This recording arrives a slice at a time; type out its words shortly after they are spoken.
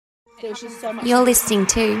There's just so much. You're listening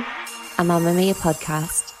to a Mamamia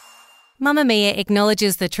podcast. Mamamia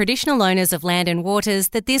acknowledges the traditional owners of land and waters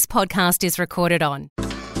that this podcast is recorded on.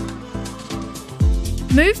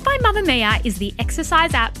 Move by Mamamia is the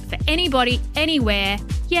exercise app for anybody, anywhere.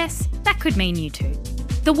 Yes, that could mean you too.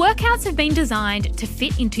 The workouts have been designed to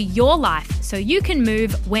fit into your life so you can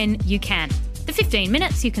move when you can. The 15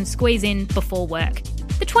 minutes you can squeeze in before work.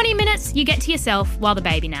 The 20 minutes you get to yourself while the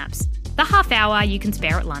baby naps. The half hour you can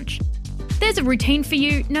spare at lunch. There's a routine for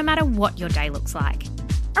you no matter what your day looks like.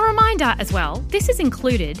 A reminder as well, this is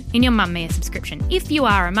included in your Mamamia subscription. If you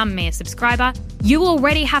are a Mamamia subscriber, you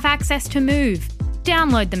already have access to Move.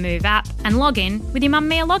 Download the Move app and log in with your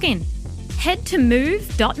Mamamia login. Head to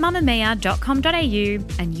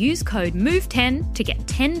move.mamamia.com.au and use code MOVE10 to get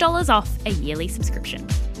 $10 off a yearly subscription.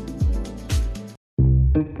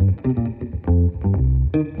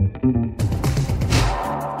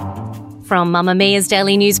 From Mamamia's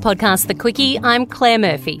daily news podcast, The Quickie, I'm Claire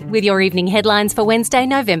Murphy with your evening headlines for Wednesday,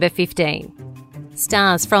 November 15.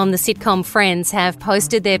 Stars from the sitcom Friends have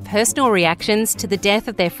posted their personal reactions to the death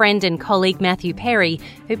of their friend and colleague Matthew Perry,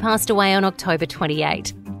 who passed away on October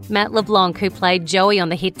 28. Matt LeBlanc, who played Joey on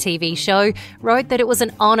the hit TV show, wrote that it was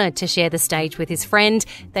an honour to share the stage with his friend,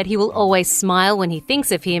 that he will always smile when he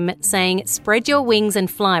thinks of him, saying, "Spread your wings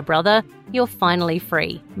and fly, brother. You're finally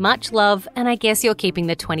free. Much love, and I guess you're keeping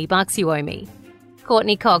the $20 you owe me."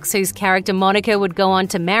 Courtney Cox, whose character Monica would go on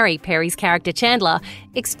to marry Perry's character Chandler,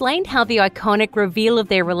 explained how the iconic reveal of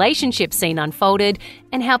their relationship scene unfolded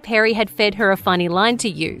and how Perry had fed her a funny line to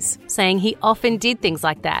use, saying he often did things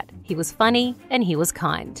like that. He was funny and he was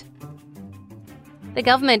kind. The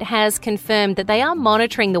government has confirmed that they are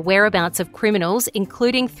monitoring the whereabouts of criminals,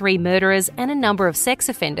 including 3 murderers and a number of sex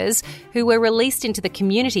offenders who were released into the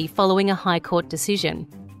community following a High Court decision.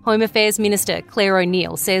 Home Affairs Minister Claire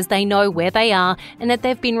O'Neill says they know where they are and that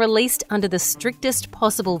they've been released under the strictest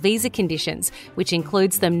possible visa conditions, which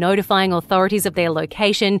includes them notifying authorities of their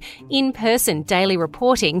location, in-person daily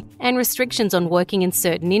reporting, and restrictions on working in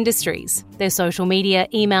certain industries. Their social media,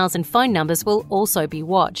 emails and phone numbers will also be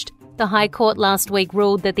watched. The High Court last week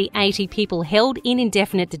ruled that the 80 people held in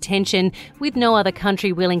indefinite detention with no other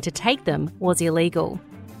country willing to take them was illegal.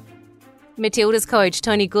 Matilda's coach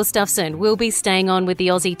Tony Gustafsson will be staying on with the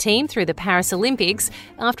Aussie team through the Paris Olympics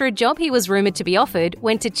after a job he was rumoured to be offered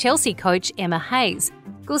went to Chelsea coach Emma Hayes.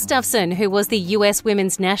 Gustafsson, who was the US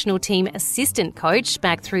women's national team assistant coach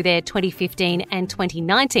back through their 2015 and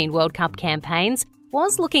 2019 World Cup campaigns,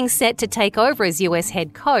 was looking set to take over as US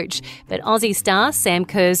head coach, but Aussie star Sam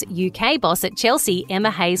Kerr's UK boss at Chelsea, Emma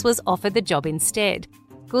Hayes, was offered the job instead.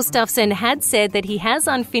 Gustafsson had said that he has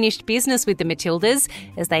unfinished business with the Matildas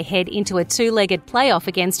as they head into a 2-legged playoff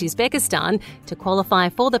against Uzbekistan to qualify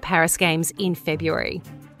for the Paris Games in February.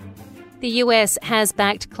 The US has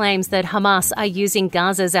backed claims that Hamas are using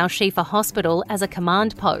Gaza's Al-Shifa hospital as a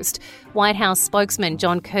command post. White House spokesman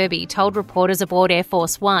John Kirby told reporters aboard Air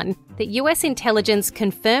Force One that US intelligence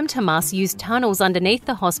confirmed Hamas used tunnels underneath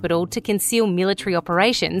the hospital to conceal military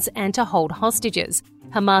operations and to hold hostages.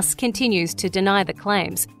 Hamas continues to deny the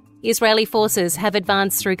claims. Israeli forces have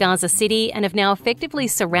advanced through Gaza City and have now effectively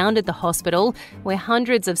surrounded the hospital, where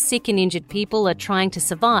hundreds of sick and injured people are trying to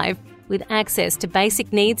survive, with access to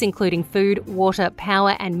basic needs including food, water,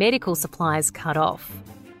 power and medical supplies cut off.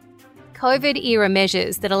 COVID-era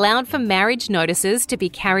measures that allowed for marriage notices to be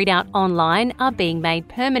carried out online are being made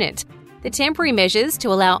permanent. The temporary measures to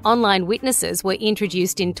allow online witnesses were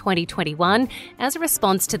introduced in 2021 as a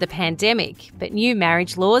response to the pandemic, but new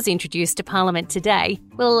marriage laws introduced to Parliament today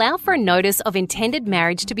will allow for a notice of intended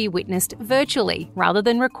marriage to be witnessed virtually rather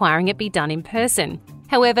than requiring it be done in person.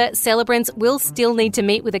 However, celebrants will still need to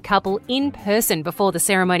meet with a couple in person before the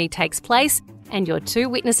ceremony takes place, and your 2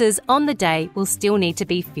 witnesses on the day will still need to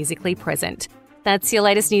be physically present. That's your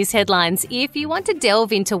latest news headlines. If you want to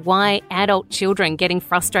delve into why adult children getting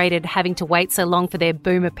frustrated having to wait so long for their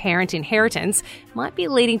boomer parent inheritance might be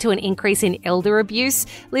leading to an increase in elder abuse,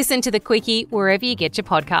 listen to The Quickie wherever you get your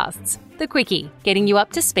podcasts. The Quickie, getting you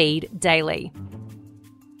up to speed daily.